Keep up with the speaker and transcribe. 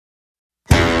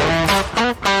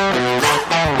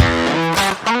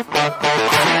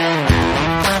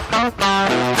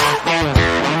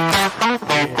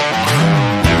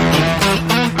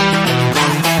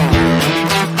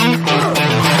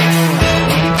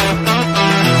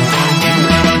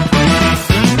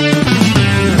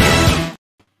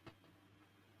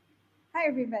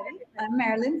I'm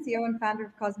Marilyn, CEO and founder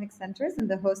of Cosmic Centaurs and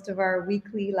the host of our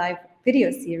weekly live video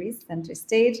series, Centaur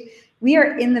Stage. We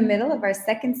are in the middle of our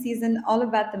second season, all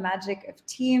about the magic of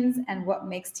teams and what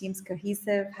makes teams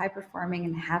cohesive, high-performing,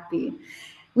 and happy.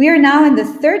 We are now in the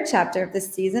third chapter of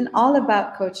this season, all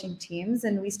about coaching teams,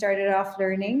 and we started off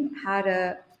learning how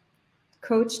to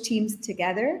coach teams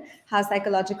together, how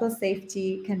psychological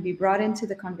safety can be brought into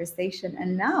the conversation.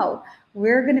 And now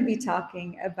we're going to be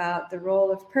talking about the role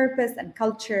of purpose and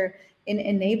culture in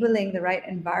enabling the right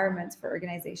environments for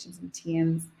organizations and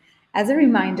teams. As a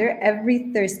reminder,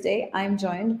 every Thursday, I'm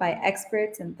joined by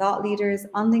experts and thought leaders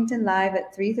on LinkedIn Live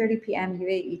at 3:30 p.m.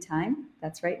 UAE time,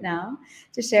 that's right now,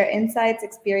 to share insights,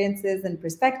 experiences, and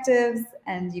perspectives.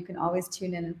 And you can always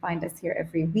tune in and find us here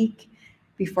every week.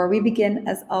 Before we begin,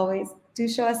 as always, do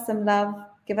show us some love,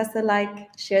 give us a like,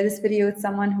 share this video with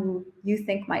someone who you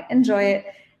think might enjoy it,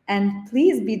 and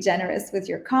please be generous with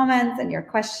your comments and your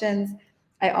questions.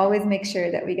 I always make sure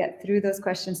that we get through those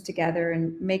questions together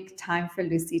and make time for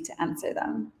Lucy to answer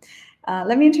them.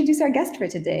 Let me introduce our guest for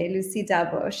today, Lucy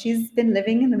Dabo. She's been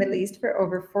living in the Middle East for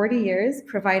over 40 years,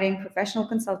 providing professional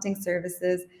consulting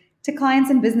services to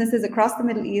clients and businesses across the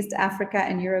Middle East, Africa,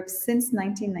 and Europe since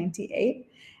 1998.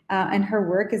 And her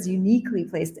work is uniquely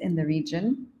placed in the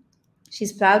region.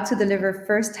 She's proud to deliver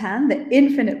firsthand the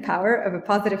infinite power of a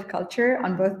positive culture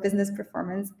on both business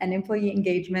performance and employee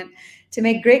engagement to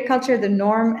make great culture the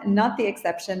norm, not the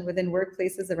exception, within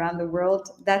workplaces around the world.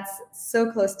 That's so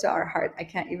close to our heart, I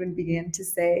can't even begin to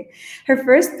say. Her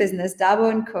first business,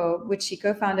 Dabo & Co., which she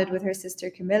co-founded with her sister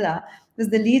Camilla, was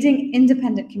the leading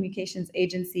independent communications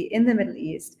agency in the Middle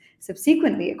East,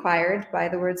 subsequently acquired by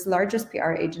the world's largest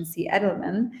PR agency,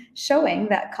 Edelman, showing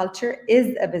that culture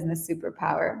is a business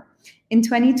superpower. In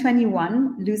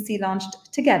 2021, Lucy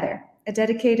launched Together, a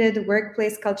dedicated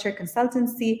workplace culture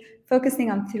consultancy focusing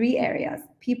on three areas: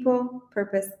 people,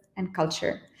 purpose, and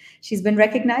culture. She's been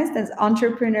recognized as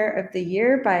Entrepreneur of the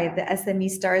Year by the SME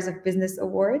Stars of Business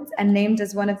Awards and named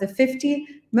as one of the 50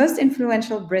 most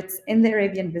influential Brits in the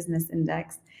Arabian Business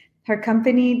Index. Her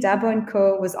company, Dabo &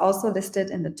 Co., was also listed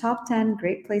in the top 10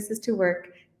 great places to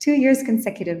work 2 years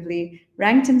consecutively,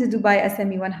 ranked in the Dubai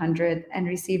SME 100, and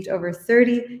received over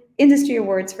 30 industry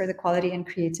awards for the quality and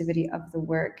creativity of the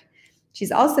work.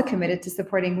 She's also committed to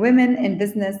supporting women in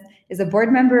business, is a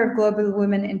board member of Global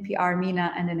Women in PR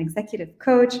MENA, and an executive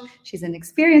coach. She's an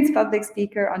experienced public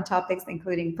speaker on topics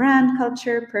including brand,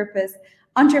 culture, purpose,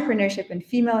 entrepreneurship, and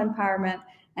female empowerment,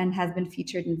 and has been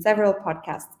featured in several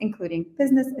podcasts, including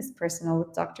Business is Personal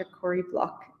with Dr. Corey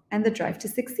Block and The Drive to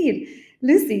Succeed.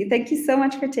 Lucy, thank you so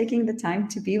much for taking the time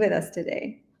to be with us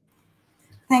today.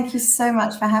 Thank you so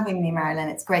much for having me, Marilyn.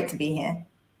 It's great to be here.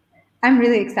 I'm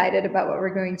really excited about what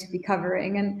we're going to be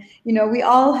covering. And, you know, we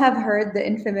all have heard the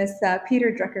infamous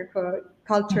Peter Drucker quote,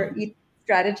 culture eats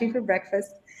strategy for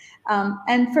breakfast.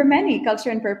 And for many, culture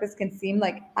and purpose can seem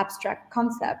like abstract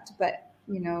concept, but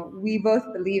you know, we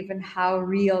both believe in how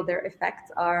real their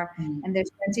effects are. And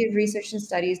there's plenty of research and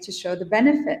studies to show the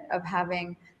benefit of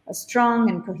having a strong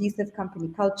and cohesive company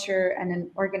culture and an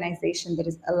organization that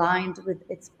is aligned with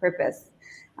its purpose.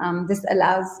 This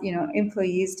allows, you know,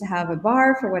 employees to have a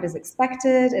bar for what is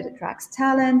expected. It attracts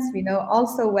talents. We know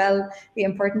also well the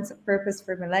importance of purpose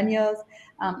for millennials,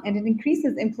 and it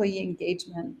increases employee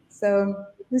engagement. So,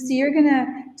 Lucy, you're going to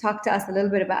talk to us a little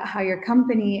bit about how your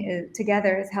company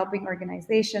Together is helping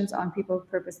organizations on people,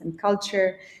 purpose, and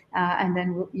culture, and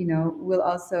then, you know, we'll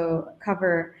also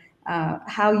cover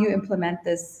how you implement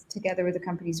this together with the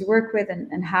companies you work with,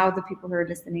 and how the people who are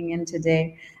listening in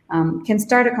today can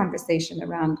start a conversation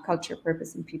around culture,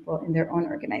 purpose, and people in their own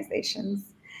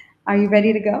organizations. Are you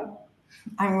ready to go?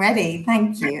 I'm ready.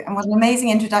 Thank you. And what an amazing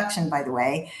introduction, by the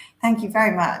way. Thank you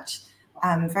very much.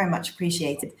 Very much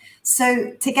appreciated.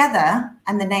 So Together,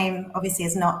 and the name obviously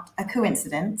is not a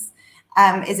coincidence,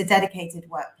 is a dedicated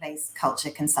workplace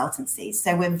culture consultancy.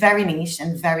 So we're very niche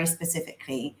and very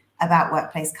specifically about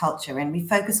workplace culture. And we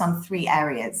focus on three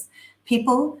areas: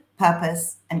 people,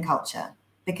 purpose, and culture.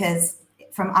 Because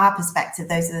from our perspective,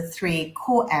 those are the three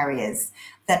core areas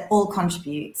that all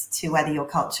contribute to whether your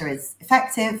culture is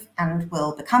effective and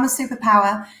will become a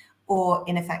superpower, or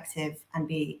ineffective and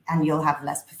you'll have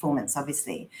less performance,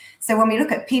 obviously. So when we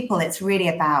look at people, it's really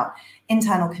about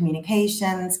internal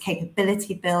communications,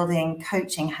 capability building,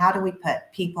 coaching. How do we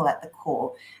put people at the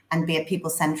core and be a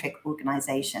people-centric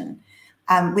organization?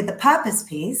 With the purpose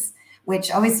piece,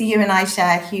 which obviously you and I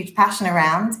share a huge passion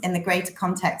around in the greater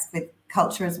context with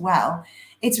culture as well,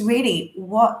 it's really,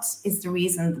 what is the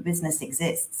reason the business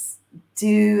exists?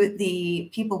 Do the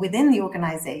people within the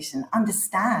organization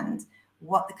understand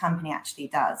what the company actually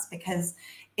does. Because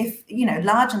if, you know,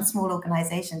 large and small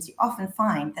organizations, you often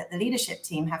find that the leadership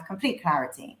team have complete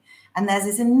clarity. And there's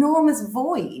this enormous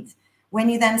void when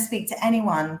you then speak to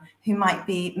anyone who might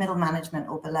be middle management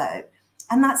or below.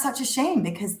 And that's such a shame,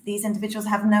 because these individuals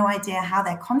have no idea how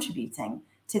they're contributing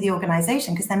to the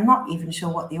organization, because they're not even sure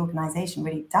what the organization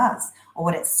really does or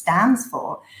what it stands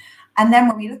for. And then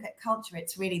when we look at culture,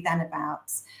 it's really then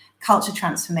about culture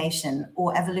transformation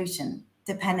or evolution,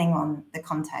 depending on the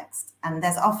context. And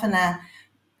there's often a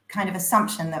kind of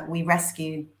assumption that we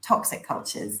rescue toxic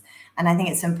cultures. And I think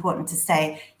it's important to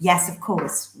say, yes, of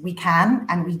course, we can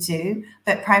and we do,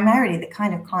 but primarily the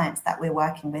kind of clients that we're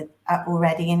working with are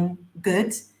already in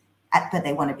good, but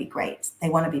they want to be great. They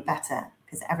want to be better,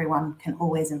 because everyone can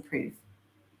always improve.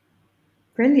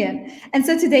 Brilliant. And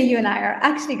so today you and I are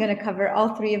actually going to cover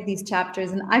all three of these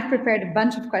chapters, and I've prepared a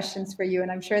bunch of questions for you,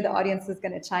 and I'm sure the audience is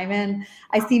going to chime in.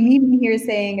 I see Mimi here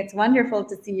saying it's wonderful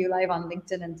to see you live on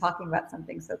LinkedIn and talking about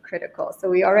something so critical. So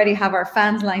we already have our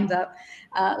fans lined up.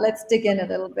 Let's dig in a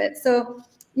little bit. So,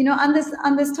 you know, on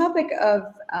this topic of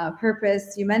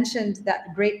purpose, you mentioned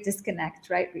that great disconnect,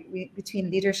 right, between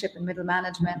leadership and middle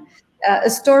management. A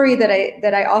story that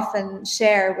I often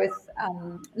share with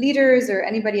leaders or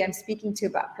anybody I'm speaking to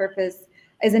about purpose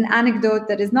is an anecdote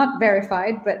that is not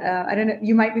verified, but I don't know,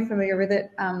 you might be familiar with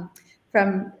it,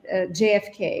 from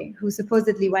JFK, who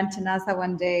supposedly went to NASA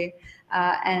one day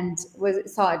and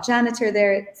saw a janitor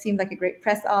there. It seemed like a great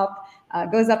press op.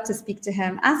 Goes up to speak to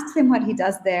him, asks him what he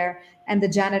does there, and the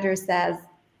janitor says,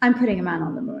 "I'm putting a man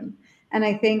on the moon." And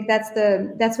I think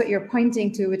that's what you're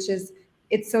pointing to, which is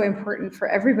it's so important for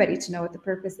everybody to know what the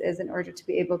purpose is in order to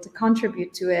be able to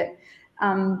contribute to it.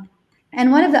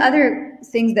 And one of the other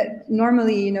things that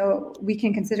normally, you know, we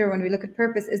can consider when we look at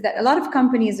purpose is that a lot of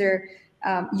companies are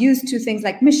used to things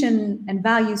like mission and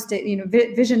value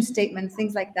vision statements,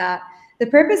 things like that. The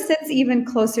purpose sits even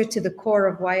closer to the core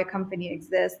of why a company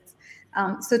exists.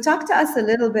 So talk to us a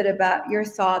little bit about your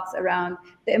thoughts around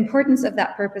the importance of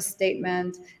that purpose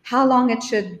statement, how long it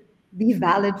should be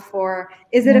valid for,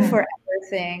 is it a forever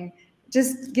thing?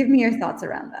 Just give me your thoughts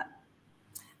around that.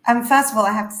 First of all,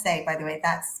 I have to say, by the way,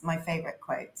 that's my favorite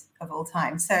quote of all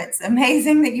time. So it's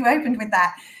amazing that you opened with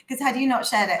that, because had you not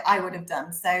shared it, I would have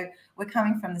done. So we're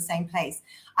coming from the same place.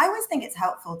 I always think it's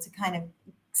helpful to kind of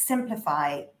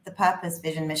simplify the purpose,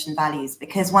 vision, mission, values,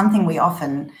 because one thing we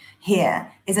often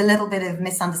hear is a little bit of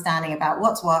misunderstanding about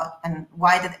what's what and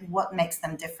what makes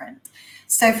them different.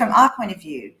 So from our point of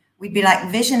view, we'd be like,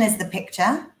 vision is the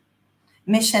picture,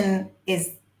 mission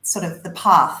is sort of the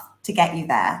path to get you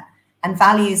there, and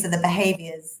values are the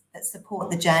behaviors that support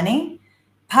the journey.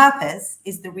 Purpose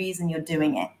is the reason you're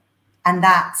doing it. And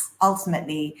that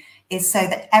ultimately is so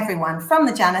that everyone from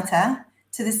the janitor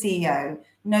to the CEO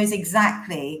knows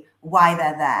exactly why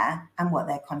they're there and what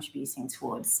they're contributing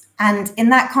towards. And in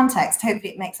that context,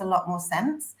 hopefully it makes a lot more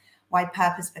sense why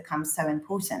purpose becomes so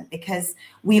important, because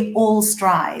we all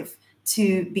strive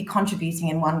to be contributing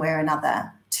in one way or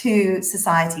another to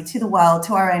society, to the world,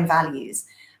 to our own values.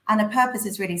 And a purpose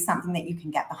is really something that you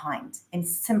can get behind in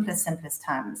simplest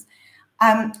terms.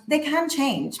 They can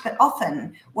change, but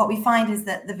often what we find is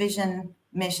that the vision,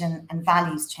 mission, and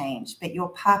values change, but your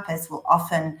purpose will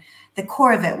often, the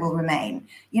core of it will remain.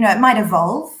 You know, it might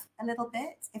evolve a little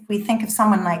bit. If we think of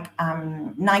someone like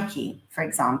Nike, for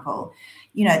example,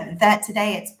 you know, that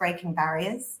today it's breaking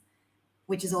barriers,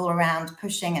 which is all around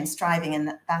pushing and striving in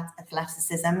that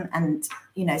athleticism and,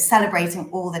 you know, celebrating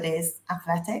all that is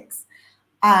athletics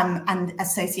and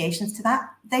associations to that.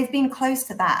 They've been close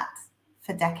to that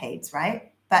for decades,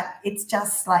 right? But it's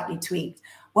just slightly tweaked.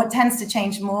 What tends to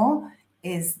change more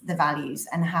is the values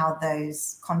and how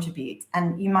those contribute.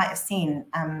 And you might have seen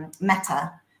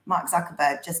Meta, Mark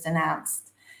Zuckerberg, just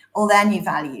announced all their new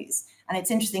values. And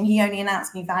it's interesting, he only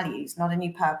announced new values, not a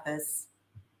new purpose,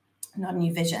 not a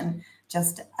new vision,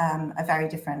 just a very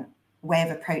different way of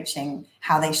approaching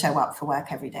how they show up for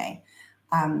work every day.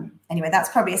 Anyway, that's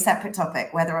probably a separate topic,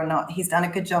 whether or not he's done a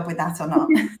good job with that or not.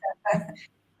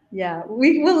 Yeah,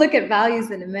 we will look at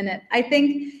values in a minute. I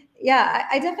think, yeah,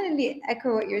 I definitely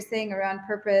echo what you're saying around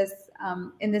purpose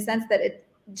in the sense that it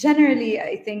generally,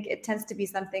 I think it tends to be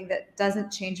something that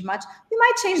doesn't change much. You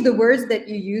might change the words that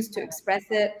you use to express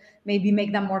it, maybe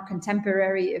make them more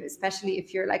contemporary, especially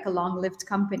if you're like a long-lived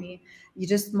company. You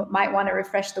just might want to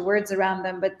refresh the words around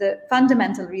them, but the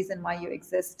fundamental reason why you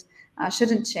exist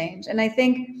shouldn't change. And I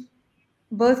think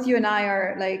both you and I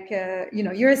are like, you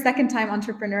know, you're a second-time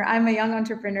entrepreneur. I'm a young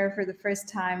entrepreneur for the first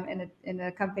time in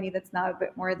a company that's now a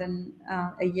bit more than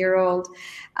a year old.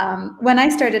 When I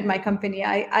started my company,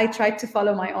 I tried to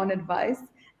follow my own advice.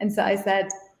 And so I said,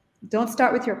 don't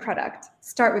start with your product,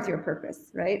 start with your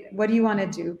purpose, right? What do you want to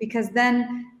do? Because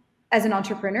then, as an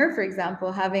entrepreneur, for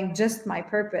example, having just my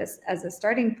purpose as a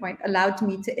starting point allowed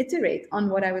me to iterate on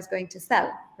what I was going to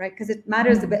sell, right? Because it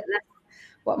matters a bit less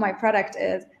what my product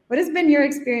is. What has been your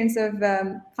experience of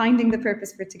finding the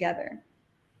purpose for Together?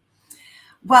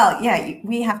 Well, yeah,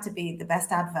 we have to be the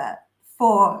best advert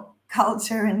for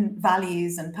culture and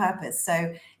values and purpose.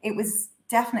 So it was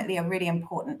definitely a really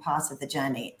important part of the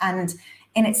journey. And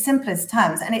in its simplest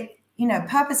terms, and it, you know,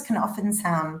 purpose can often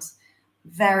sound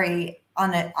very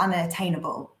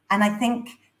unattainable. And I think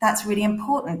that's really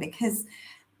important because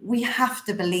we have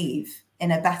to believe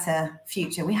in a better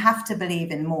future. We have to believe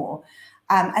in more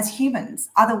as humans.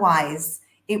 Otherwise,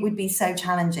 it would be so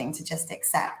challenging to just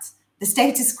accept the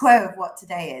status quo of what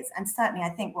today is. And certainly, I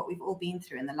think what we've all been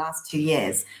through in the last 2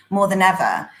 years, more than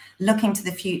ever, looking to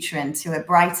the future and to a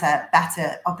brighter,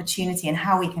 better opportunity and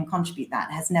how we can contribute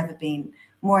that has never been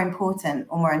more important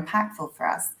or more impactful for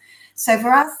us. So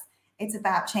for us, it's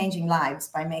about changing lives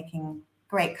by making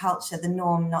great culture the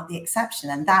norm, not the exception.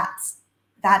 And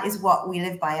that is what we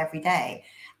live by every day.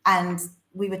 And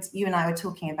you and I were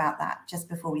talking about that just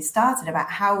before we started, about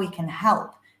how we can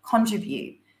help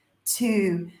contribute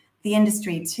to the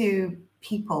industry, to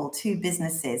people, to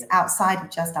businesses outside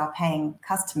of just our paying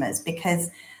customers,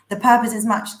 because the purpose is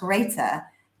much greater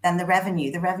than the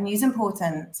revenue. The revenue is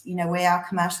important. You know, we are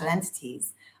commercial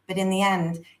entities, but in the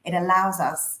end, it allows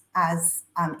us as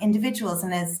individuals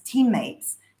and as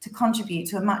teammates to contribute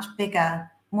to a much bigger,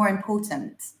 more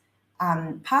important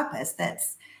purpose that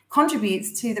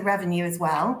contributes to the revenue as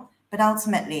well. But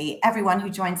ultimately, everyone who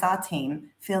joins our team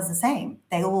feels the same.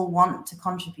 They all want to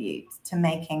contribute to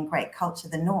making great culture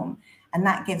the norm. And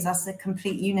that gives us a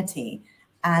complete unity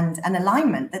and an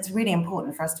alignment that's really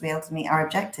important for us to be able to meet our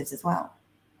objectives as well.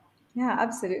 Yeah,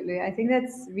 absolutely. I think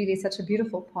that's really such a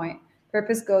beautiful point.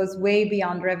 Purpose goes way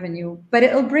beyond revenue, but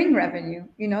it'll bring revenue.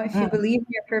 You know, if you believe in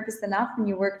your purpose enough and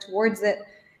you work towards it,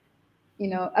 you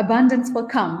know, abundance will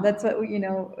come. That's what, you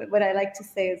know, what I like to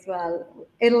say as well.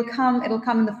 It'll come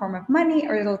in the form of money,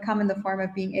 or it'll come in the form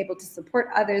of being able to support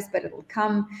others, but it'll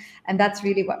come. And that's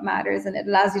really what matters. And it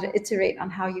allows you to iterate on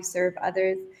how you serve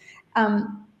others.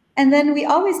 And then we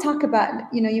always talk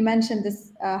about, you know, you mentioned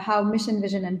this, how mission,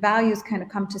 vision, and values kind of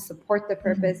come to support the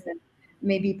purpose and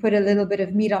maybe put a little bit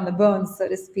of meat on the bones, so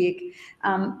to speak.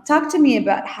 Talk to me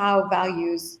about how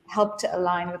values help to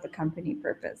align with the company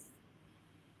purpose.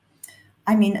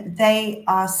 I mean, they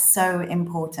are so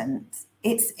important.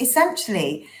 It's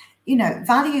essentially, you know,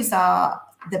 values are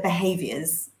the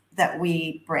behaviors that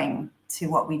we bring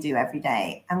to what we do every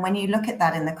day. And when you look at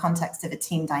that in the context of a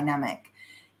team dynamic,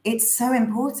 it's so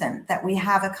important that we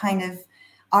have a kind of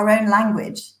our own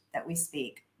language that we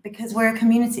speak, because we're a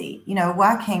community. You know, a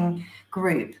working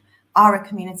group are a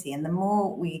community. And the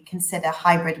more we consider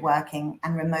hybrid working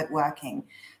and remote working,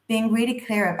 being really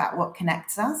clear about what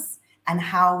connects us and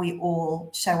how we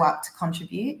all show up to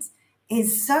contribute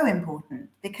is so important,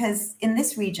 because in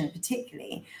this region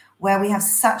particularly, where we have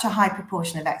such a high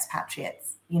proportion of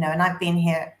expatriates, you know, and I've been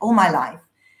here all my life,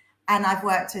 and I've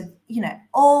worked with, you know,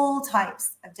 all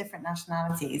types of different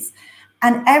nationalities,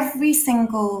 and every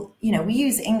single, you know, we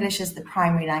use English as the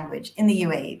primary language in the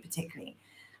UAE particularly.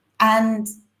 And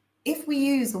if we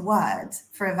use a word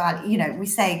for a value, you know, we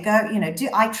say, go, you know,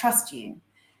 I trust you.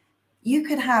 You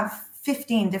could have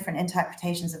 15 different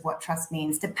interpretations of what trust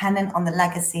means, dependent on the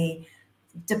legacy,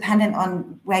 dependent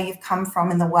on where you've come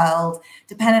from in the world,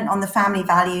 dependent on the family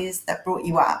values that brought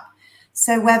you up.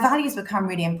 So where values become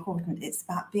really important, it's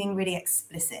about being really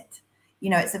explicit.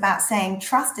 You know, it's about saying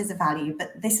trust is a value,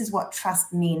 but this is what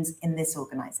trust means in this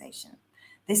organization.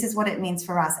 This is what it means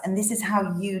for us. And this is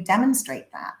how you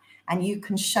demonstrate that. And you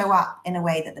can show up in a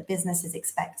way that the business is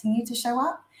expecting you to show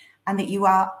up, and that you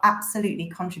are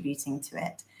absolutely contributing to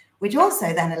it, which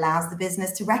also then allows the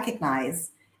business to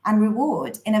recognize and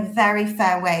reward in a very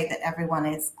fair way that everyone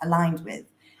is aligned with.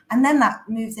 And then that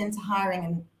moves into hiring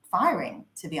and firing,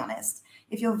 to be honest.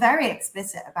 If you're very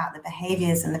explicit about the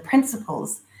behaviors and the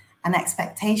principles and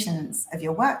expectations of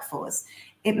your workforce,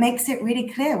 it makes it really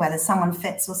clear whether someone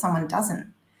fits or someone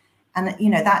doesn't. And, you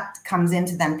know, that comes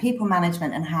into then people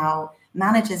management and how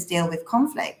managers deal with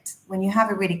conflict. When you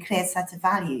have a really clear set of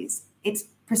values, it's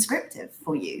prescriptive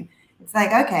for you. It's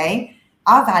like, okay,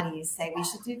 our values say we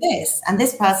should do this, and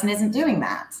this person isn't doing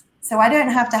that. So I don't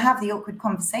have to have the awkward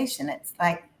conversation. It's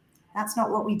like, that's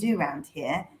not what we do around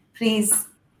here. Please,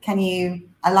 can you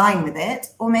align with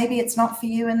it? Or maybe it's not for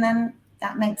you, and then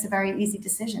that makes a very easy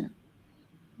decision.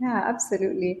 Yeah,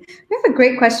 absolutely. We have a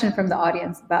great question from the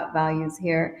audience about values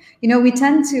here. You know, we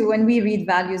tend to, when we read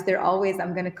values, they're always,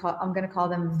 I'm going to call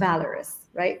them valorous,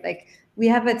 right? Like we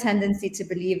have a tendency to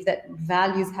believe that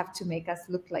values have to make us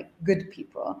look like good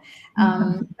people.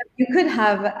 But you could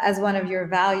have as one of your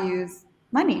values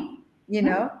money. You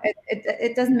know,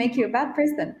 it doesn't make you a bad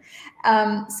person.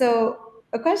 So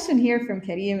a question here from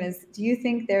Karim is, do you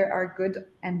think there are good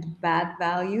and bad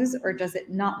values, or does it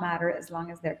not matter as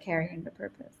long as they're carrying the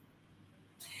purpose?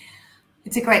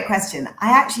 It's a great question.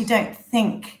 I actually don't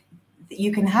think that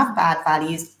you can have bad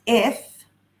values if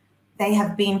they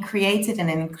have been created in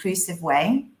an inclusive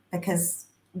way, because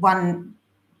one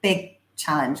big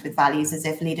challenge with values is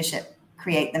if leadership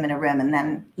create them in a room and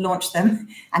then launch them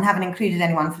and haven't included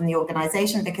anyone from the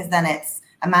organization, because then it's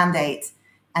a mandate,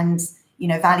 and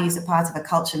values are part of a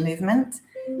culture movement,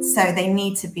 so they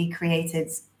need to be created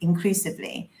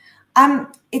inclusively.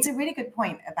 It's a really good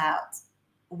point about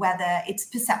whether it's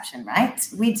perception, right?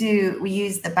 We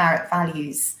use the Barrett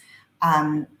Values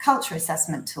culture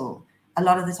assessment tool a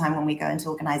lot of the time when we go into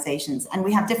organizations, and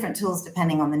we have different tools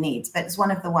depending on the needs, but it's one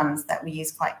of the ones that we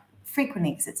use quite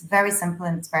frequently because it's very simple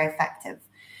and it's very effective.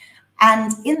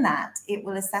 And in that, it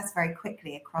will assess very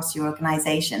quickly across your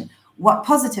organization what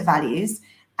positive values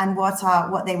and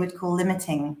what they would call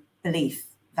limiting belief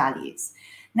values.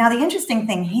 Now, the interesting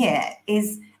thing here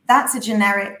is that's a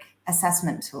generic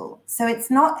assessment tool. So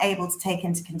it's not able to take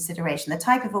into consideration the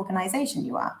type of organization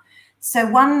you are. So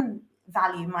one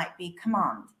value might be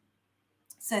command.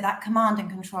 So that command and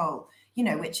control,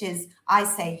 which is I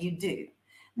say, you do.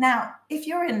 Now, if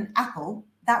you're in Apple,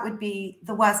 that would be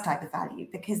the worst type of value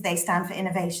because they stand for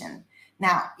innovation.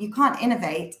 Now, you can't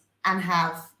innovate and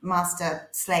have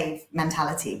master-slave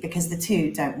mentality because the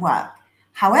two don't work.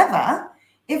 However,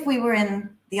 if we were in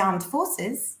the armed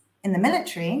forces, in the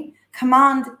military,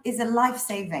 command is a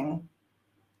life-saving,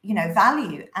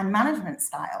 value and management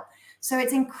style. So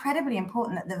it's incredibly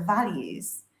important that the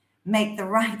values make the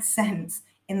right sense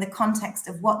in the context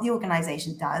of what the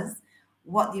organization does,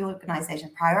 what the organization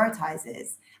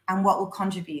prioritizes, and what will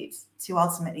contribute to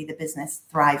ultimately the business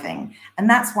thriving. And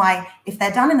that's why if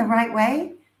they're done in the right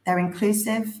way, they're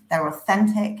inclusive, they're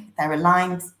authentic, they're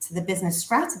aligned to the business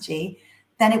strategy,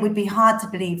 then it would be hard to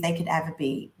believe they could ever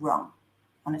be wrong,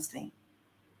 honestly.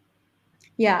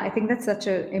 Yeah, I think that's such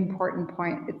an important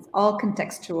point. It's all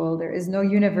contextual. There is no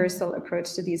universal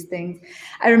approach to these things.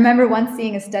 I remember once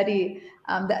seeing a study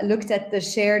that looked at the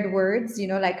shared words,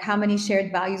 like how many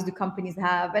shared values do companies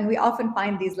have? And we often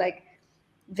find these like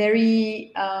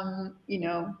very,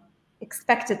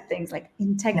 expected things like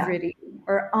integrity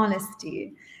or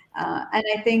honesty. And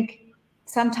I think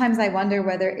sometimes I wonder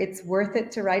whether it's worth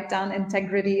it to write down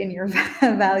integrity in your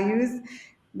values.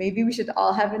 Maybe we should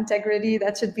all have integrity.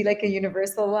 That should be like a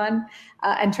universal one,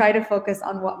 and try to focus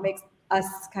on what makes us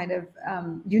kind of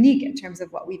unique in terms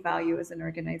of what we value as an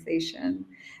organization.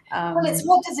 Well, it's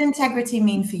what does integrity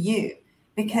mean for you?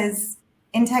 Because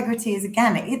integrity is,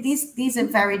 again, these are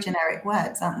very generic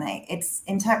words, aren't they? It's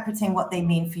interpreting what they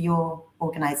mean for your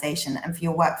organization and for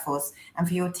your workforce and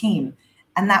for your team.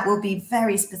 And that will be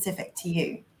very specific to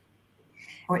you.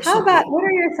 How about, what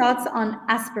are your thoughts on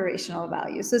aspirational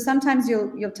values? So sometimes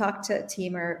you'll talk to a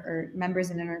team or members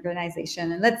in an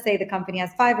organization, and let's say the company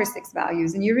has 5 or 6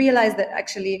 values, and you realize that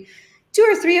actually 2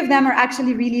 or 3 of them are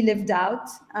actually really lived out,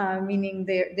 meaning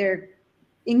they're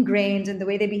ingrained in the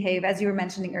way they behave, as you were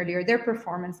mentioning earlier, their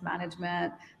performance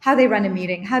management, how they run a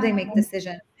meeting, how they make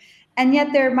decisions. And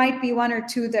yet there might be 1 or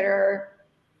 2 that are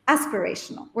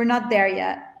aspirational. We're not there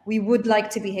yet. We would like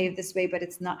to behave this way, but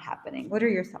it's not happening. What are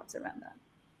your thoughts around that?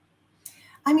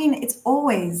 I mean, it's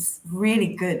always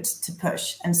really good to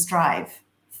push and strive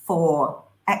for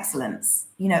excellence.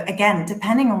 Again,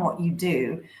 depending on what you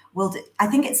do, I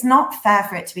think it's not fair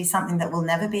for it to be something that will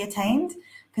never be attained,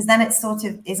 because then it sort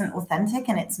of isn't authentic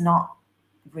and it's not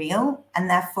real. And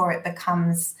therefore it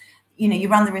becomes, you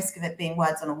run the risk of it being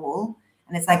words on a wall.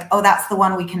 And it's like, oh, that's the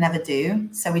one we can never do.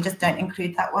 So we just don't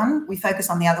include that one. We focus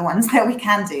on the other ones that we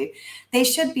can do. They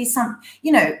should be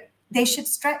they should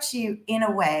stretch you in a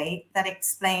way that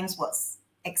explains what's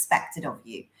expected of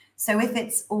you. So if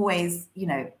it's always,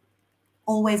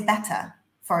 always better,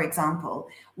 for example,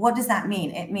 what does that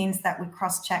mean? It means that we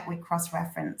cross-check, we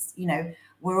cross-reference,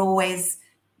 we're always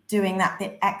doing that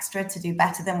bit extra to do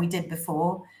better than we did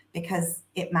before because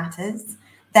it matters.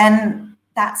 Then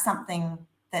that's something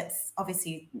that's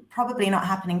obviously probably not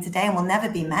happening today and will never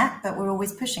be met, but we're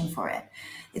always pushing for it.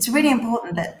 It's really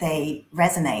important that they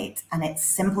resonate and it's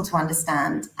simple to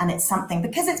understand, and it's something,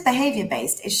 because it's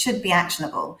behavior-based, it should be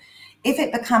actionable. If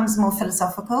it becomes more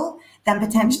philosophical, then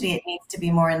potentially it needs to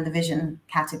be more in the vision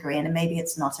category, and maybe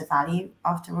it's not a value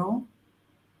after all.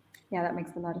 Yeah, that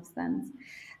makes a lot of sense.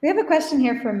 We have a question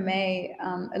here from May,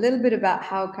 a little bit about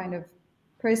how kind of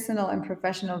personal and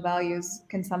professional values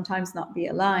can sometimes not be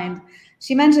aligned.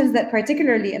 She mentions that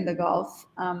particularly in the Gulf,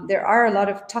 there are a lot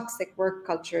of toxic work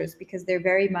cultures because they're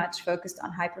very much focused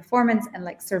on high performance and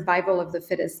like survival of the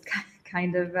fittest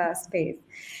kind of space.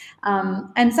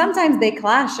 And sometimes they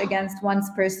clash against one's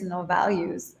personal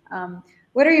values.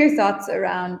 What are your thoughts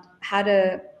around how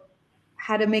to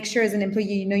make sure as an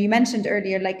employee, you know, you mentioned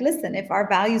earlier, like, listen, if our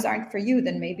values aren't for you,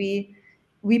 then maybe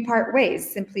we part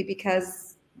ways simply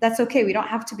because that's okay. We don't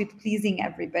have to be pleasing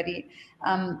everybody.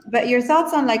 But your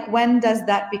thoughts on like, when does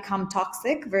that become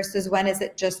toxic versus when is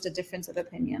it just a difference of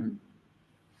opinion?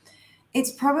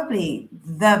 It's probably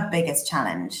the biggest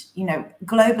challenge, you know,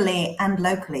 globally and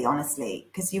locally, honestly,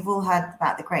 because you've all heard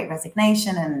about the Great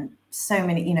Resignation and so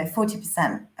many, you know,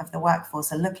 40% of the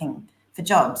workforce are looking for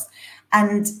jobs.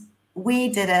 And we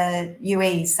did a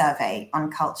UAE survey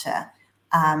on culture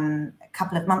a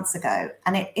couple of months ago,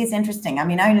 and it is interesting. I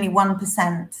mean, only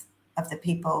 1% of the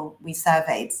people we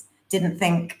surveyed didn't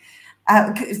think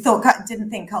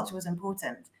culture was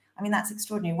important. I mean, that's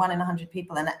extraordinary, 1 in 100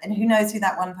 people, and who knows who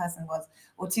that one person was,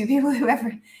 or 2 people,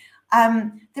 whoever.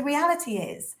 The reality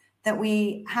is that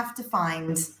we have to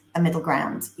find a middle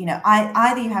ground. You know,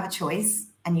 either you have a choice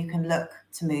and you can look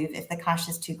to move if the clash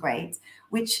is too great,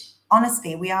 which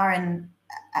honestly, we are in,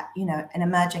 you know, an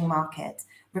emerging market.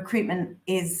 Recruitment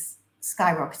is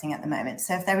skyrocketing at the moment.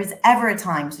 So if there is ever a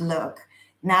time to look,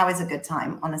 now is a good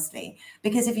time, honestly,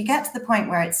 because if you get to the point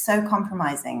where it's so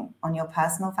compromising on your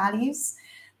personal values,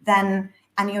 then,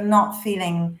 and you're not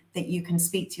feeling that you can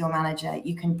speak to your manager,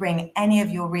 you can bring any of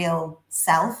your real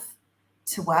self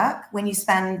to work when you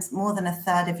spend more than a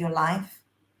third of your life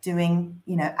doing,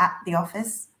 you know, at the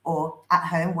office or at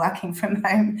home, working from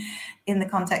home in the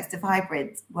context of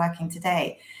hybrid working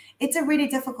today. It's a really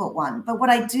difficult one. But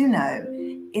what I do know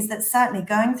is that certainly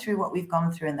going through what we've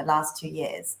gone through in the last 2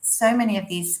 years, so many of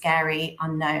these scary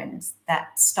unknowns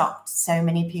that stopped so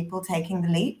many people taking the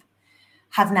leap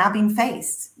have now been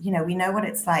faced. You know, we know what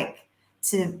it's like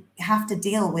to have to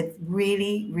deal with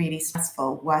really, really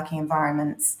stressful working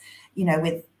environments, you know,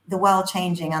 with the world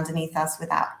changing underneath us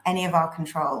without any of our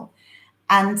control.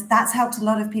 And that's helped a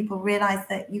lot of people realize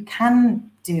that you can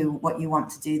do what you want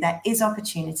to do. There is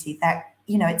opportunity, that,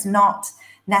 you know, it's not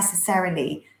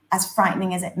necessarily as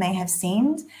frightening as it may have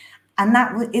seemed. And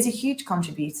that is a huge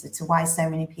contributor to why so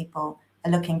many people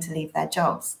are looking to leave their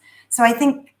jobs. So I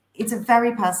think it's a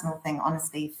very personal thing,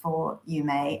 honestly, for you,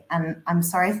 May. And I'm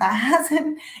sorry if that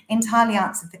hasn't entirely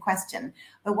answered the question.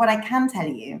 But what I can tell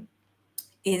you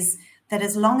is that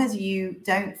as long as you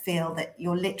don't feel that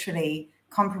you're literally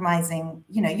compromising,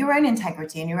 you know, your own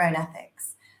integrity and your own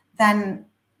ethics, then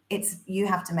you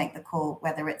have to make the call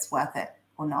whether it's worth it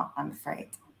or not, I'm afraid.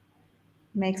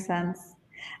 Makes sense.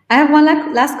 I have one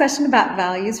last question about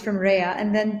values from Rhea,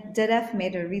 and then Dedef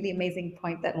made a really amazing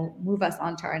point that will move us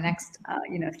on to our next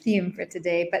theme for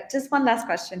today. But just one last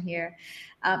question here.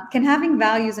 Can having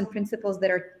values and principles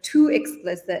that are too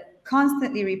explicit,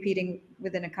 constantly repeating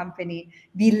within a company,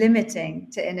 be limiting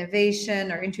to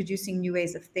innovation or introducing new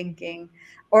ways of thinking?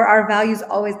 Or are values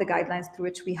always the guidelines through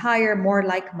which we hire more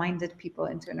like-minded people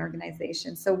into an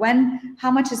organization? So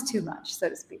how much is too much, so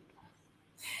to speak?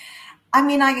 I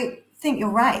mean, I think you're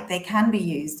right. They can be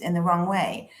used in the wrong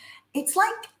way. It's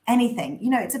like anything, you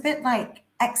know, it's a bit like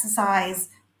exercise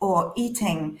or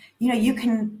eating. You know, you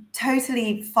can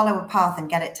totally follow a path and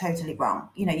get it totally wrong.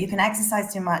 You know, you can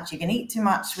exercise too much, you can eat too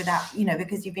much without, you know,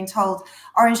 because you've been told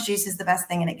orange juice is the best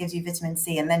thing and it gives you vitamin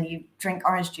C. And then you drink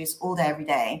orange juice all day, every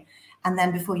day. And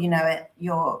then before you know it,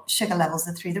 your sugar levels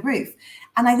are through the roof.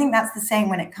 And I think that's the same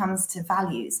when it comes to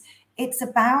values. It's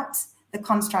about the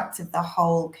construct of the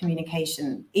whole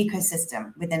communication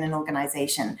ecosystem within an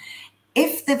organization.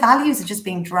 If the values are just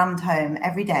being drummed home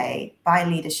every day by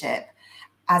leadership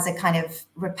as a kind of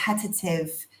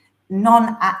repetitive,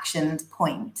 non-actioned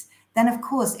point, then of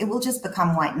course it will just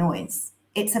become white noise.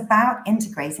 It's about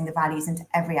integrating the values into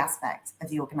every aspect of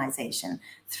the organization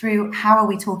through how are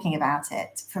we talking about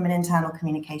it from an internal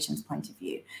communications point of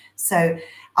view. So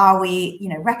are we, you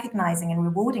know, recognizing and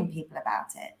rewarding people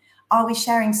about it? Are we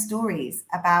sharing stories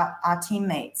about our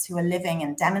teammates who are living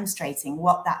and demonstrating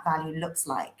what that value looks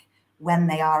like when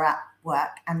they are at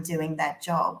work and doing their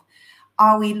job?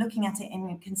 Are we looking at it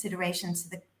in consideration to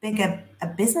the bigger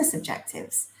business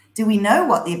objectives? Do we know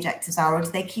what the objectives are, or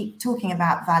do they keep talking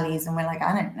about values and we're like,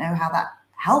 I don't know how that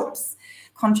helps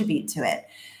contribute to it?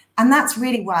 And that's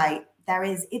really why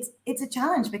it's a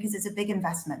challenge, because it's a big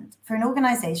investment. For an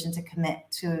organization to commit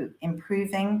to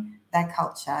improving their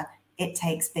culture, it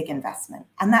takes big investment.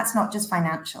 And that's not just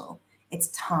financial, it's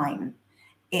time,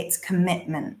 it's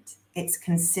commitment, it's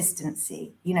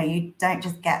consistency. You know, you don't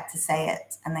just get to say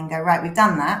it and then go, right, we've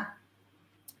done that,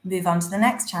 move on to the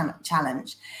next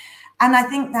challenge. And I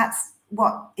think that's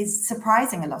what is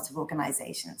surprising a lot of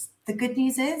organizations. The good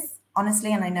news is,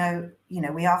 honestly, and I know, you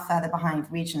know, we are further behind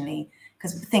regionally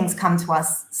because things come to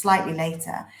us slightly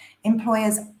later,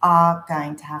 employers are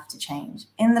going to have to change.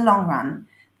 In the long run,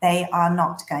 they are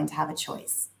not going to have a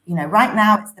choice. You know, right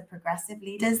now it's the progressive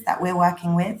leaders that we're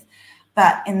working with,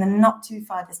 but in the not too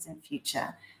far distant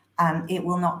future, it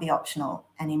will not be optional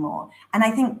anymore. And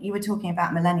I think you were talking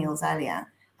about millennials earlier.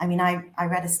 I mean, I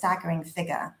read a staggering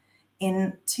figure.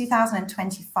 In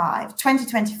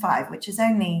 2025, which is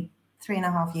only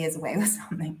 3.5 years away or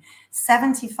something,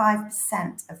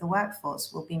 75% of the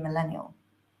workforce will be millennial.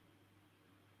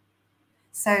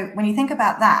 So when you think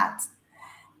about that,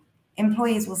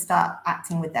 employees will start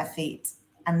acting with their feet,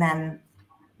 and then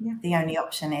the only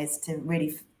option is to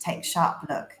really take a sharp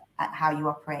look at how you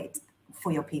operate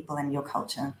for your people and your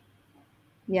culture.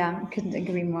 Yeah, I couldn't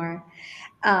agree more.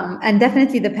 And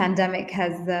definitely the pandemic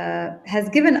has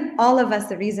given all of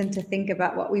us a reason to think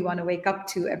about what we want to wake up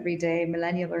to every day,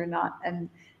 millennial or not, and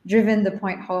driven the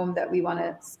point home that we want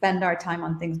to spend our time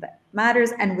on things that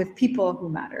matters and with people who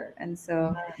matter. And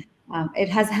so it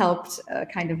has helped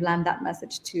kind of land that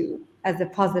message too as a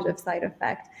positive side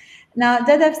effect. Now,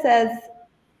 Dedev says,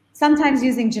 sometimes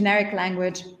using generic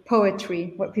language,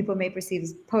 poetry, what people may perceive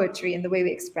as poetry in the way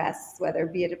we express, whether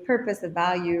be it a purpose, a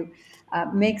value,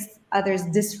 makes others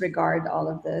disregard all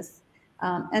of this.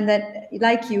 And that,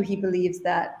 like you, he believes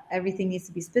that everything needs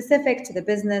to be specific to the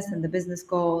business and the business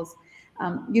goals.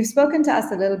 You've spoken to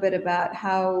us a little bit about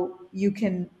how you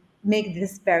can make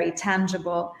this very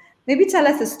tangible. Maybe tell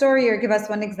us a story or give us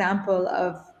one example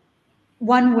of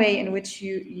one way in which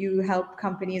you help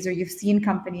companies, or you've seen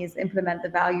companies implement the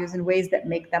values in ways that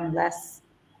make them less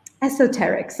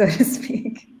esoteric, so to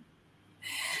speak.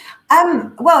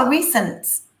 Well, a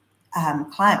recent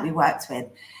client we worked with,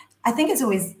 I think it's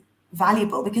always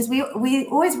valuable because we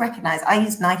always recognize, I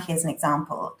use Nike as an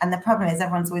example, and the problem is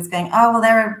everyone's always going, oh, well,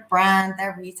 they're a brand,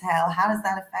 they're retail, how does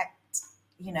that affect,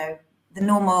 you know, the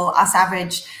normal, us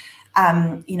average,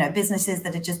 you know, businesses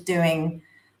that are just doing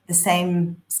the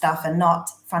same stuff and not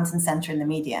front and center in the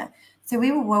media. So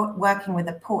we were working with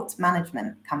a port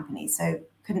management company, so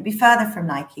couldn't be further from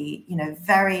Nike, you know,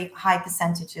 very high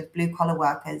percentage of blue collar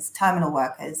workers, terminal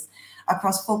workers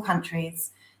across 4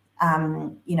 countries,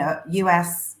 you know,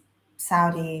 US,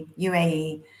 Saudi,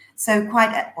 UAE. So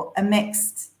quite a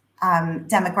mixed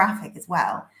demographic as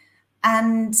well.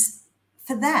 And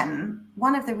for them,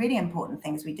 one of the really important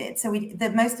things we did, so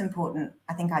the most important,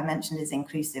 I think I mentioned, is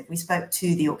inclusive. We spoke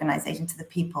to the organization, to the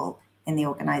people in the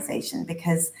organization,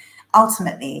 because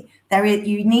ultimately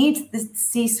you need the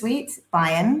C-suite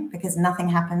buy-in, because nothing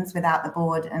happens without the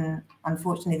board and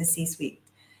unfortunately the C-suite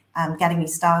getting you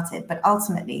started. But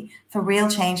ultimately, for real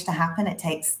change to happen, it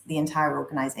takes the entire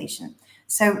organization.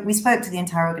 So we spoke to the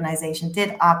entire organization,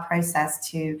 did our process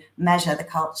to measure the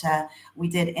culture. We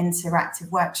did interactive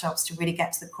workshops to really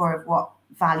get to the core of what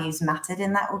values mattered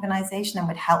in that organization and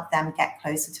would help them get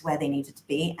closer to where they needed to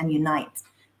be and unite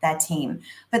their team.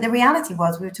 But the reality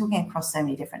was we were talking across so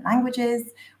many different languages.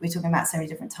 We were talking about so many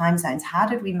different time zones. How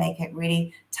did we make it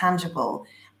really tangible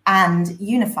and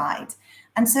unified?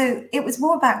 And so it was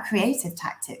more about creative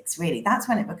tactics, really. That's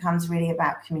when it becomes really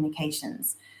about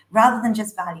communications. Rather than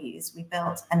just values, we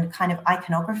built a kind of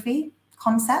iconography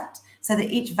concept so that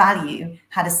each value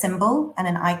had a symbol and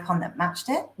an icon that matched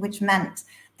it, which meant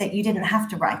that you didn't have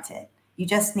to write it. You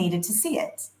just needed to see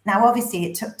it. Now, obviously,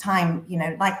 it took time, you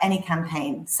know, like any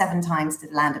campaign, 7 times to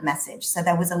land a message. So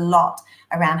there was a lot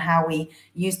around how we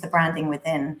used the branding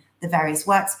within the various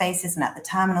workspaces and at the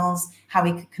terminals, how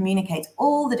we could communicate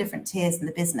all the different tiers in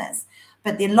the business.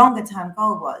 But the longer term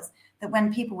goal was that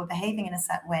when people were behaving in a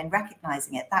certain way and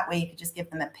recognizing it, that way you could just give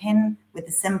them a pin with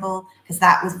the symbol, because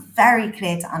that was very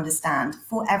clear to understand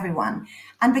for everyone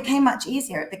and became much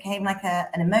easier. It became like an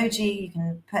emoji you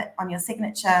can put on your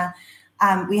signature.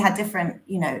 We had different,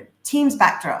 you know, Teams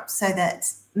backdrops so that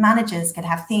managers could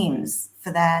have themes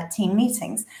for their team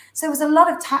meetings. So it was a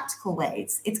lot of tactical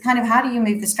ways. It's kind of how do you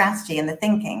move the strategy and the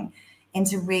thinking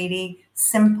into really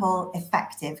simple,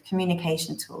 effective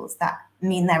communication tools that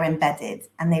mean they're embedded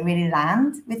and they really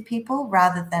land with people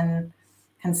rather than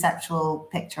conceptual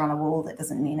picture on a wall that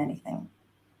doesn't mean anything.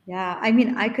 Yeah, I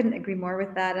mean, I couldn't agree more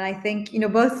with that. And I think, you know,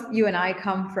 both you and I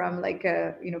come from like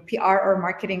a, you know, PR or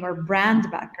marketing or brand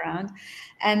background.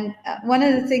 And one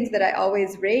of the things that I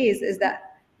always raise is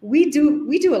that we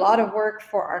do a lot of work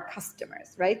for our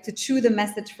customers, right? To chew the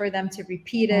message for them, to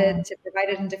repeat it, to provide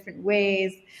it in different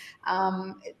ways,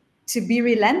 to be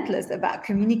relentless about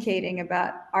communicating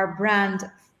about our brand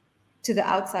to the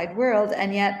outside world,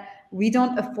 and yet we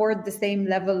don't afford the same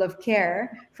level of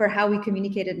care for how we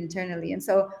communicate it internally. And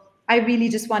so I really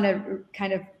just want to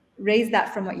kind of raise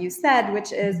that from what you said,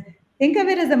 which is, think of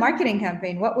it as a marketing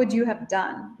campaign. What would you have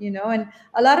done? You know, and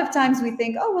a lot of times we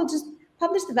think, oh, we'll just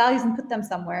publish the values and put them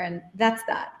somewhere, and that's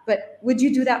that. But would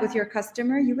you do that with your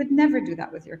customer? You would never do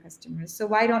that with your customers. So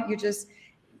why don't you just,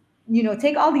 you know,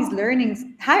 take all these learnings,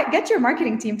 get your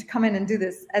marketing team to come in and do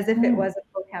this as if it was a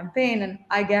full campaign, and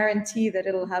I guarantee that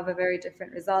it'll have a very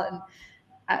different result. And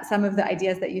some of the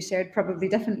ideas that you shared probably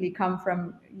definitely come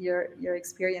from your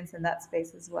experience in that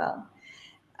space as well.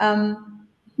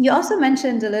 You also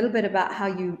mentioned a little bit about how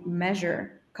you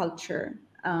measure culture.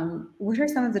 What are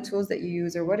some of the tools that you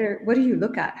use, or what do you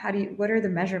look at? What are the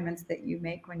measurements that you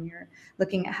make when you're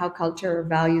looking at how culture or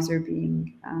values are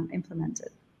being implemented?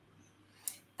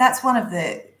 That's one of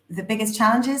the biggest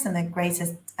challenges and the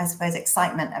greatest, I suppose,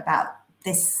 excitement about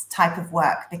this type of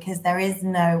work, because there is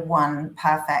no one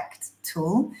perfect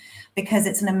tool, because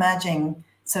it's an emerging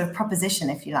sort of proposition,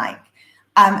 if you like.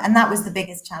 And that was the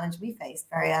biggest challenge we faced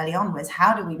very early on, was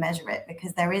how do we measure it?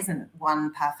 Because there isn't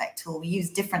one perfect tool. We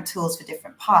use different tools for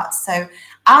different parts. So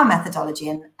our methodology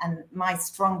and my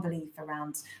strong belief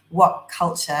around what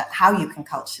culture, how you can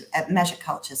measure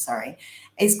culture,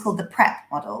 is called the PREP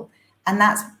model. And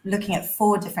that's looking at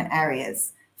 4 different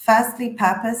areas. Firstly,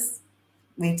 purpose.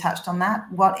 We've touched on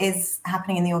that. What is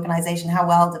happening in the organization? How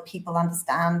well do people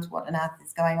understand what on earth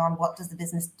is going on? What does the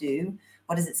business do?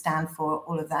 What does it stand for?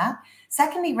 All of that.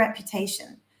 Secondly,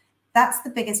 reputation. That's the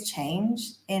biggest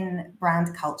change in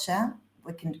brand culture.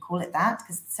 We can call it that,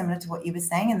 because it's similar to what you were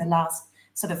saying. In the last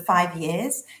sort of 5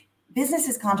 years,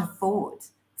 businesses can't afford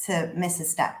to miss a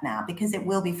step now, because it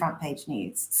will be front page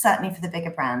news, certainly for the bigger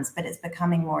brands, but it's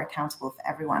becoming more accountable for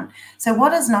everyone. So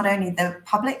what is not only the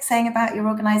public saying about your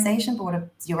organization, but what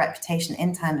is your reputation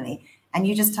internally? And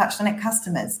you just touched on it,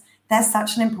 customers. They're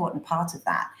such an important part of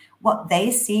that. What they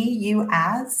see you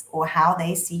as, or how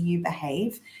they see you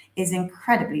behave, is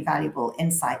incredibly valuable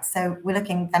insight. So we're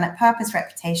looking then at purpose,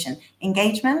 reputation.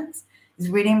 Engagement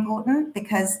is really important,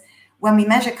 because when we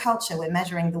measure culture, we're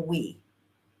measuring the we.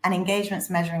 And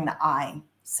engagement's measuring the I.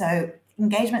 So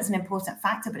engagement's an important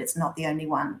factor, but it's not the only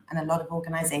one. And a lot of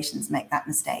organizations make that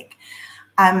mistake.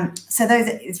 So those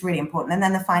is really important. And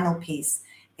then the final piece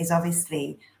is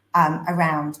obviously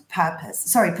around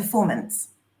performance.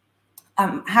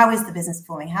 How is the business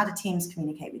performing? How do teams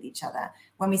communicate with each other?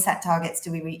 When we set targets,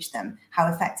 do we reach them?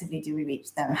 How effectively do we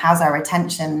reach them? How's our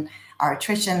retention, our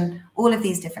attrition, all of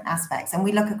these different aspects. And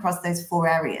we look across those 4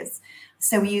 areas.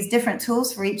 So we use different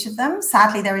tools for each of them.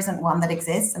 Sadly, there isn't one that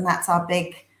exists, and that's our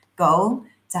big goal,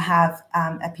 to have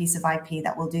a piece of IP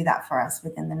that will do that for us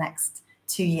within the next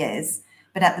 2 years.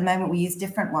 But at the moment, we use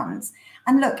different ones.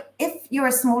 And look, if you're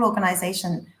a small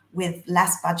organization with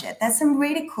less budget, there's some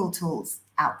really cool tools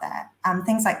out there.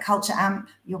 Things like Culture Amp,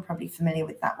 you're probably familiar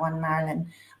with that one, Marilyn.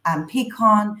 Peacon.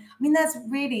 I mean, there's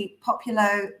really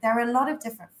popular. There are a lot of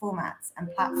different formats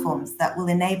and platforms that will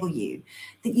enable you,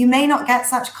 that you may not get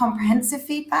such comprehensive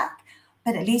feedback,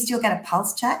 but at least you'll get a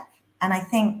pulse check. And I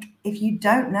think if you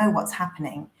don't know what's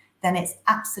happening, then it's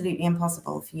absolutely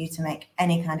impossible for you to make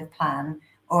any kind of plan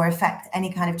or affect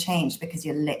any kind of change, because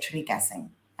you're literally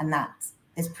guessing. And that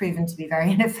is proven to be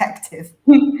very ineffective.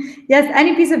 Yes,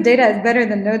 any piece of data is better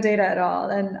than no data at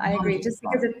all. And I agree, just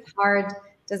because it's hard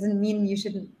doesn't mean you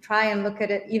shouldn't try and look at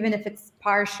it, even if it's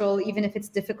partial, even if it's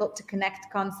difficult to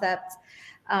connect concepts.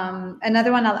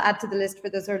 Another one I'll add to the list for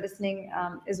those who are listening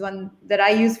is one that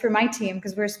I use for my team,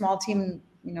 because we're a small team.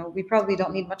 You know, we probably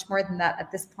don't need much more than that at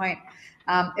this point,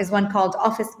 is one called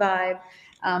Office Vibe.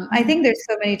 I think there's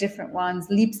so many different ones.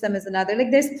 Leapsome is another.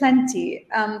 Like, there's plenty.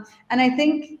 And I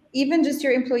think even just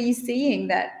your employees seeing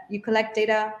that you collect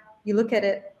data, you look at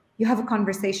it, you have a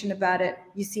conversation about it,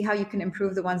 you see how you can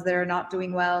improve the ones that are not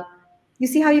doing well, you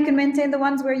see how you can maintain the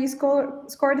ones where you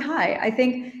scored high. I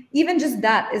think even just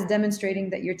that is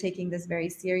demonstrating that you're taking this very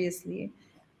seriously.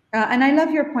 And I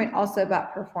love your point also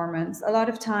about performance. A lot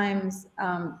of times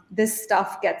this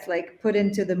stuff gets like put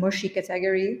into the mushy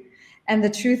category. And the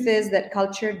truth is that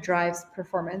culture drives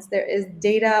performance. There is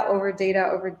data over data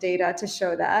over data to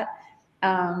show that.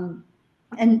 And,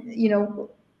 you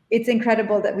know, it's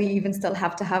incredible that we even still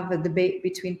have to have a debate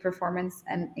between performance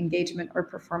and engagement, or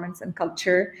performance and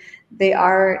culture. They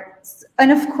are,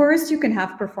 and of course you can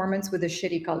have performance with a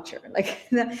shitty culture. Like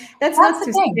that's not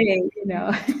to say, you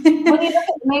know. When you look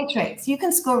at the matrix, you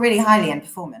can score really highly in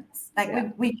performance.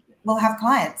 Like we will have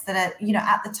clients that are, you know,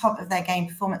 at the top of their game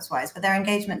performance-wise, but their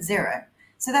engagement 0.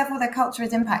 So therefore their culture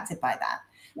is impacted by that.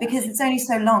 because it's only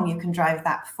so long you can drive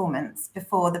that performance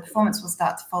before the performance will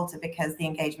start to falter because the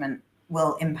engagement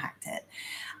will impact it.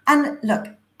 And look,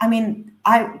 I mean,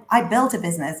 I built a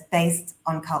business based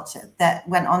on culture that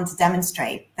went on to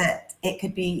demonstrate that it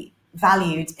could be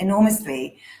valued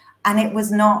enormously. And it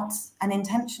was not an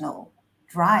intentional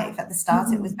drive at the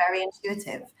start. It was very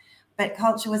intuitive. But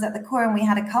culture was at the core, and we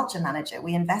had a culture manager.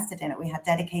 We invested in it. We had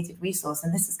dedicated resource.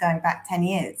 And this is going back 10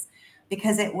 years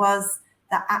because it was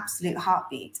the absolute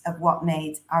heartbeat of what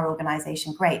made our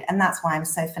organization great. And that's why I'm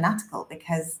so fanatical,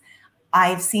 because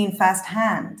I've seen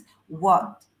firsthand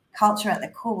what culture at the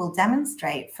core will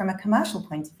demonstrate from a commercial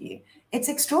point of view. It's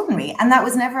extraordinary. And that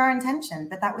was never our intention,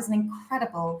 but that was an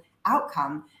incredible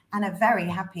outcome and a very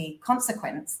happy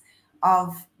consequence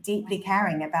of deeply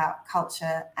caring about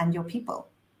culture and your people.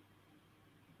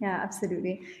 Yeah,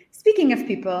 absolutely. Speaking of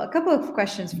people, a couple of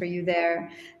questions for you there.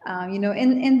 You know,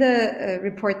 in the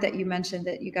report that you mentioned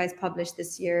that you guys published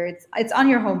this year, it's on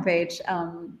your homepage.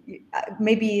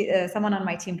 Maybe someone on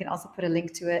my team can also put a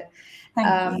link to it.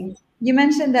 Thank you. You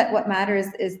mentioned that what matters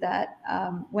is that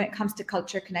when it comes to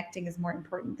culture, connecting is more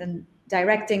important than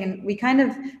directing. And we kind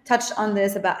of touched on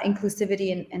this about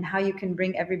inclusivity and how you can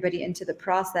bring everybody into the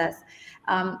process.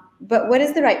 But what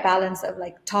is the right balance of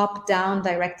like top-down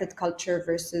directed culture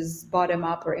versus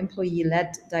bottom-up or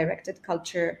employee-led directed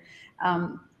culture?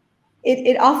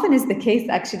 It often is the case,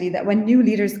 actually, that when new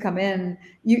leaders come in,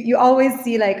 you always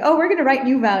see like, oh, we're going to write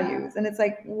new values. And it's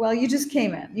like, well, you just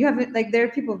came in. You haven't, like, there are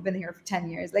people who've been here for 10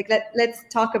 years. Like, let's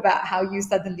talk about how you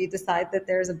suddenly decide that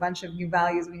there's a bunch of new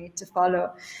values we need to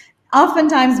follow.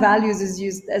 Oftentimes, values is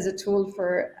used as a tool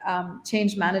for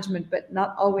change management, but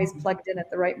not always plugged in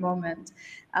at the right moment.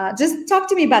 Just talk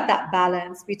to me about that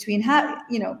balance between how,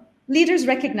 you know, leaders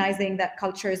recognizing that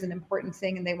culture is an important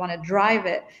thing and they want to drive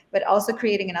it, but also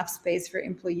creating enough space for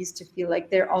employees to feel like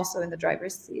they're also in the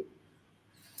driver's seat.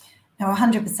 No,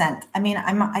 100%. I mean,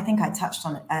 I think I touched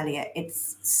on it earlier.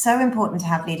 It's so important to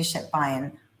have leadership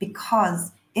buy-in,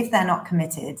 because if they're not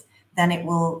committed, then it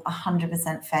will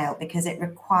 100% fail, because it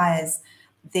requires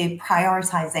the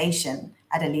prioritization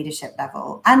at a leadership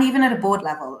level and even at a board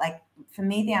level. Like for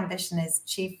me, the ambition is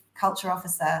chief culture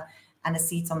officer and a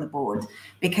seat on the board,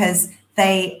 because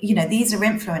they, you know, these are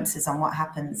influences on what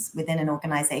happens within an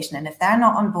organization. And if they're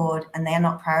not on board and they're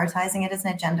not prioritizing it as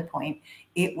an agenda point,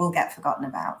 it will get forgotten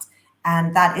about.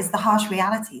 And that is the harsh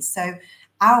reality. So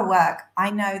our work,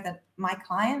 I know that my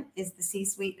client is the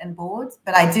C-suite and board,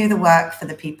 but I do the work for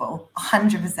the people,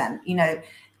 100%. You know,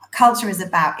 culture is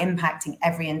about impacting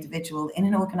every individual in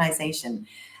an organization.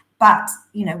 But,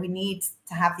 you know, we need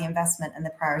to have the investment and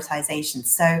the prioritization.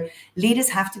 So leaders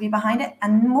have to be behind it.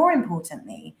 And more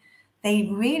importantly, they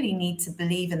really need to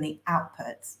believe in the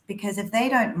output, because if they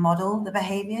don't model the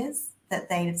behaviors that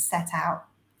they've set out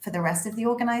for the rest of the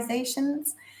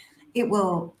organizations, it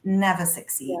will never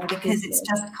succeed, because it's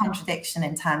just contradiction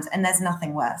in terms. And there's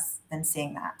nothing worse than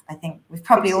seeing that. I think we've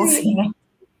probably all seen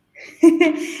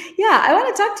it. Yeah, I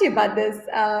want to talk to you about this.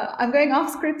 I'm going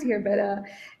off script here, but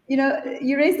you know,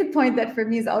 you raised a point that for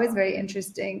me is always very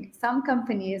interesting. Some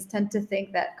companies tend to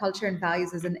think that culture and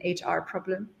values is an HR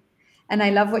problem. And I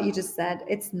love what you just said.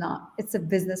 It's not. It's a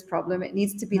business problem. It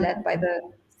needs to be led by the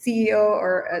CEO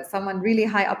or someone really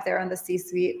high up there on the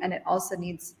C-suite. And it also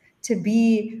needs to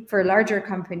be, for larger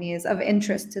companies, of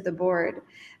interest to the board.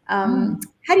 How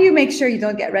do you make sure you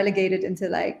don't get relegated into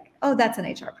like, oh, that's an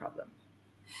HR problem?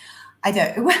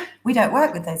 We don't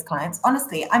work with those clients,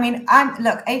 honestly. I mean,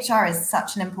 look, HR is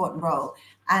such an important role.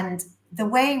 And the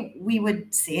way we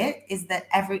would see it is that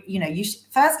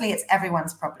firstly, it's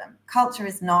everyone's problem. Culture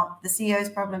is not the CEO's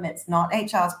problem. It's not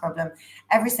HR's problem.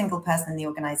 Every single person in the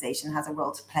organization has a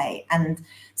role to play. And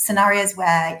scenarios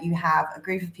where you have a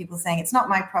group of people saying, it's not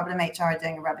my problem, HR are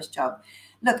doing a rubbish job.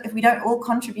 Look, if we don't all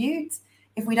contribute,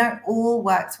 if we don't all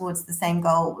work towards the same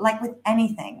goal, like with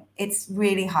anything, it's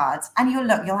really hard. And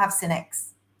you'll have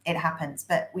cynics. It happens.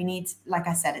 But we need, like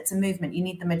I said, it's a movement. You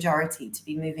need the majority to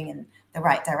be moving in the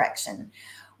right direction.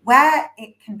 Where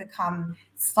it can become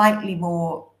slightly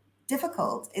more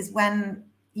difficult is when,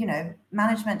 you know,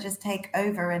 management just take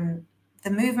over and the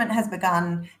movement has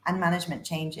begun and management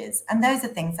changes. And those are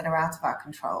things that are out of our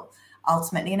control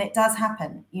ultimately. And it does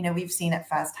happen. You know, we've seen it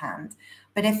firsthand.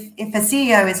 But if a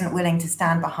CEO isn't willing to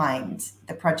stand behind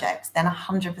the project, then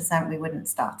 100% we wouldn't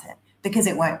start it, because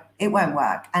it won't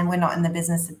work. And we're not in the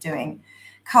business of doing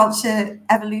culture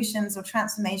evolutions or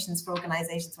transformations for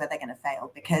organizations where they're going to fail,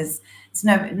 because it's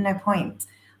no point.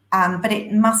 But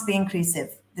it must be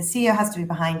inclusive. The CEO has to be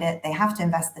behind it. They have to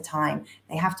invest the time.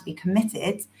 They have to be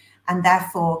committed. And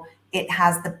therefore, it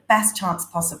has the best chance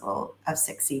possible of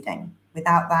succeeding.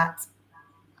 Without that,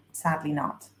 sadly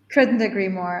not. Couldn't agree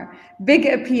more. Big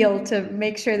appeal to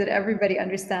make sure that everybody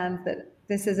understands that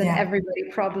this is an everybody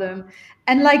problem.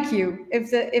 And like you,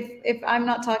 if I'm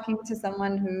not talking to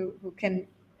someone who can,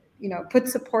 you know, put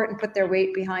support and put their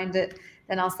weight behind it,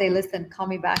 then I'll say, listen, call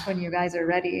me back when you guys are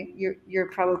ready. You're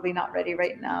probably not ready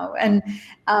right now. And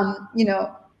you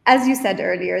know, as you said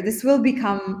earlier, this will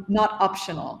become not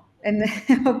optional, and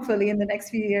hopefully in the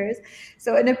next few years.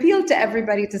 So an appeal to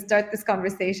everybody to start this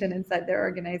conversation inside their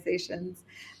organizations,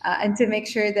 and to make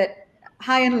sure that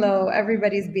high and low,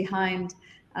 everybody's behind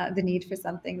the need for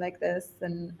something like this.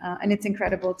 And it's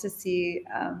incredible to see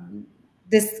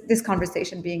this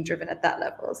conversation being driven at that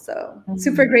level. So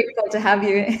super grateful to have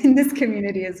you in this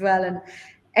community as well, and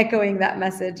echoing that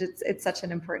message. It's such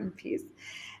an important piece.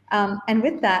 And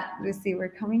with that, Lucy, we're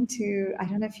coming to, I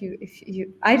don't know if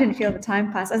you, I didn't feel the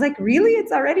time pass. I was like, really?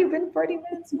 It's already been 40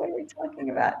 minutes? What are we talking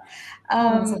about?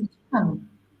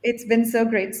 It's been so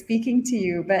great speaking to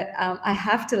you, but I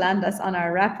have to land us on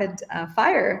our rapid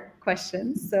fire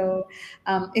questions. So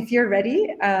if you're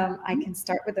ready, I can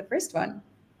start with the first one.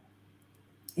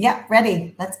 Yeah,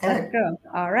 ready. Let's go. Let's go.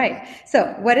 All right.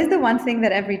 So what is the one thing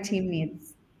that every team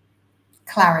needs?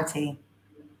 Clarity.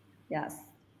 Yes.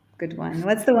 Good one.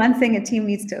 What's the one thing a team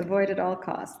needs to avoid at all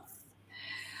costs?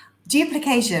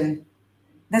 Duplication.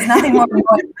 There's nothing more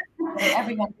important than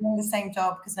everyone doing the same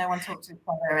job because no one talks to each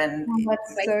other, and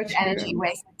wasted energy,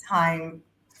 wasted time.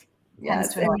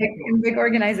 Yes, in big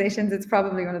organizations, it's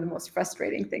probably one of the most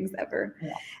frustrating things ever.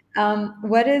 Yeah.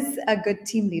 What is a good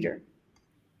team leader?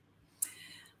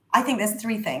 I think there's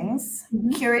three things.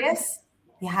 Curious.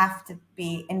 You have to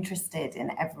be interested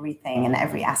in everything and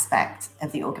every aspect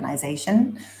of the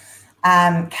organization.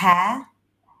 Care.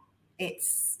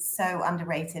 It's so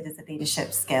underrated as a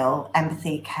leadership skill.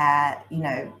 Empathy, care, you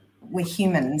know, we're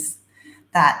humans.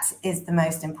 That is the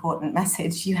most important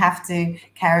message. You have to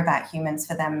care about humans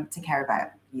for them to care about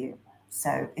you.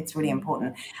 So it's really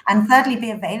important. And thirdly,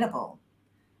 be available.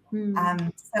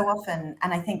 So often,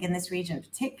 and I think in this region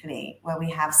particularly, where we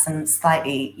have some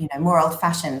slightly, you know, more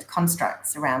old-fashioned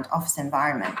constructs around office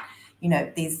environment, you know,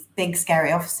 these big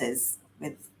scary offices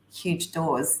with huge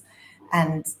doors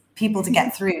and people to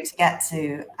get through to get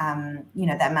to, you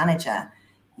know, their manager,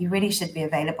 you really should be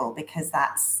available because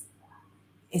that's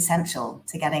essential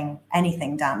to getting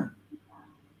anything done.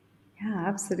 Yeah,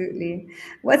 absolutely.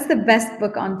 What's the best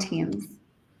book on teams?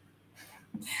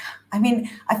 I mean,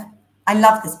 I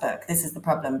love this book. This is the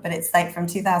problem, but it's like from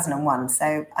 2001.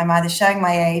 So I'm either showing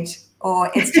my age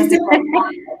or it's just a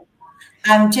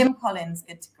great Jim Collins,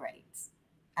 Good to Great.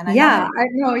 And I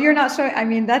know you're not showing. I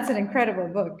mean, that's an incredible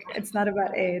book. It's not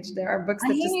about age. There are books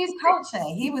that he knew culture.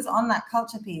 He was on that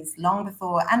culture piece long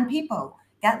before. And people,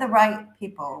 get the right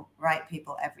people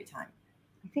every time.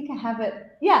 I think I have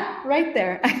it. Yeah, right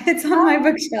there. It's on my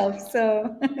bookshelf.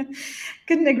 So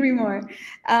couldn't agree more.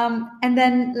 And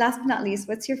then last but not least,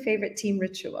 what's your favorite team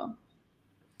ritual?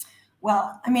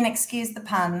 Well, I mean, excuse the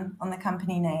pun on the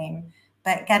company name,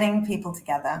 but getting people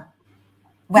together,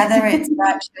 whether it's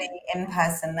virtually, in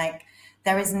person, like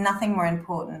there is nothing more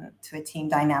important to a team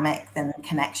dynamic than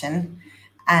connection.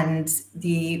 And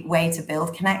the way to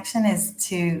build connection is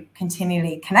to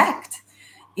continually connect.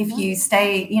 If you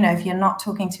stay, you know, if you're not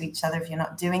talking to each other, if you're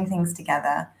not doing things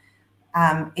together,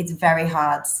 it's very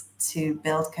hard to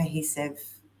build cohesive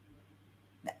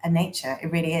nature. It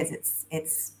really is.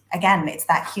 It's again, it's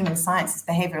that human science, it's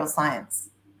behavioral science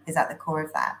is at the core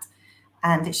of that.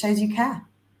 And it shows you care.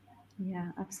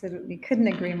 Yeah, absolutely. Couldn't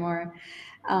agree more.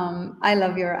 I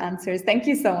love your answers. Thank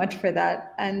you so much for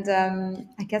that. And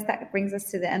I guess that brings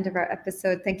us to the end of our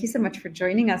episode. Thank you so much for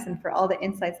joining us and for all the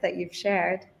insights that you've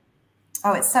shared.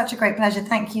 Oh, it's such a great pleasure.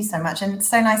 Thank you so much. And it's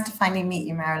so nice to finally meet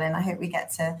you, Marilyn. I hope we get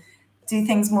to do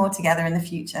things more together in the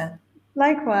future.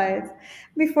 Likewise.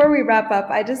 Before we wrap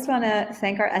up, I just want to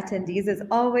thank our attendees as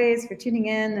always for tuning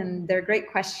in and their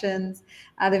great questions.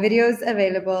 The video is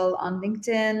available on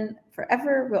LinkedIn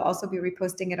forever. We'll also be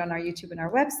reposting it on our YouTube and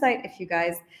our website if you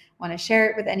guys want to share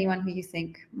it with anyone who you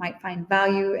think might find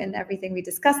value in everything we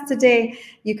discussed today.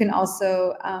 You can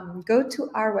also go to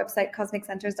our website,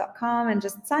 cosmiccenters.com, and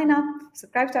just sign up,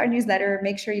 subscribe to our newsletter,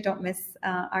 make sure you don't miss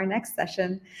our next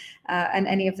session and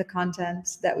any of the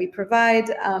content that we provide.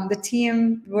 The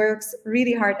team works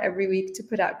really hard every week to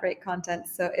put out great content,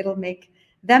 so it'll make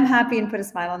them happy and put a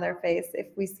smile on their face if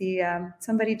we see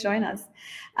somebody join us.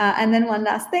 And then one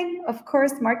last thing, of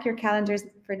course, mark your calendars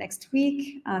for next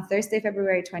week, Thursday,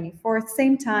 February 24th,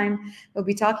 same time. We'll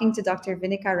be talking to Dr.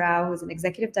 Vinika Rao, who's an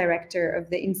executive director of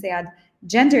the INSEAD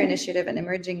Gender Initiative and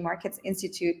Emerging Markets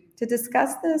Institute, to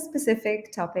discuss the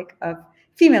specific topic of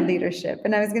female leadership.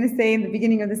 And I was going to say in the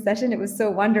beginning of the session, it was so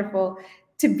wonderful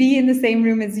to be in the same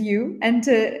room as you and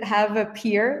to have a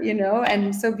peer, you know,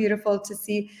 and so beautiful to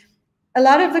see a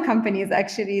lot of the companies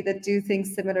actually that do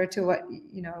things similar to what,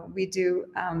 you know, we do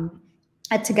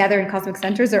at Together in Cosmic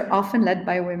Centaurs are often led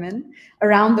by women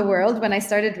around the world. When I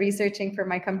started researching for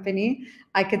my company,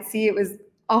 I could see it was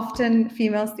often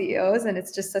female CEOs, and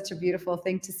it's just such a beautiful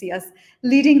thing to see us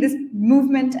leading this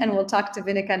movement. And we'll talk to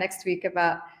Vinica next week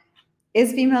about,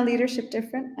 is female leadership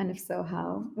different? And if so,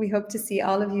 how? We hope to see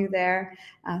all of you there.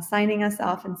 Signing us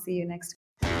off, and see you next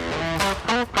week.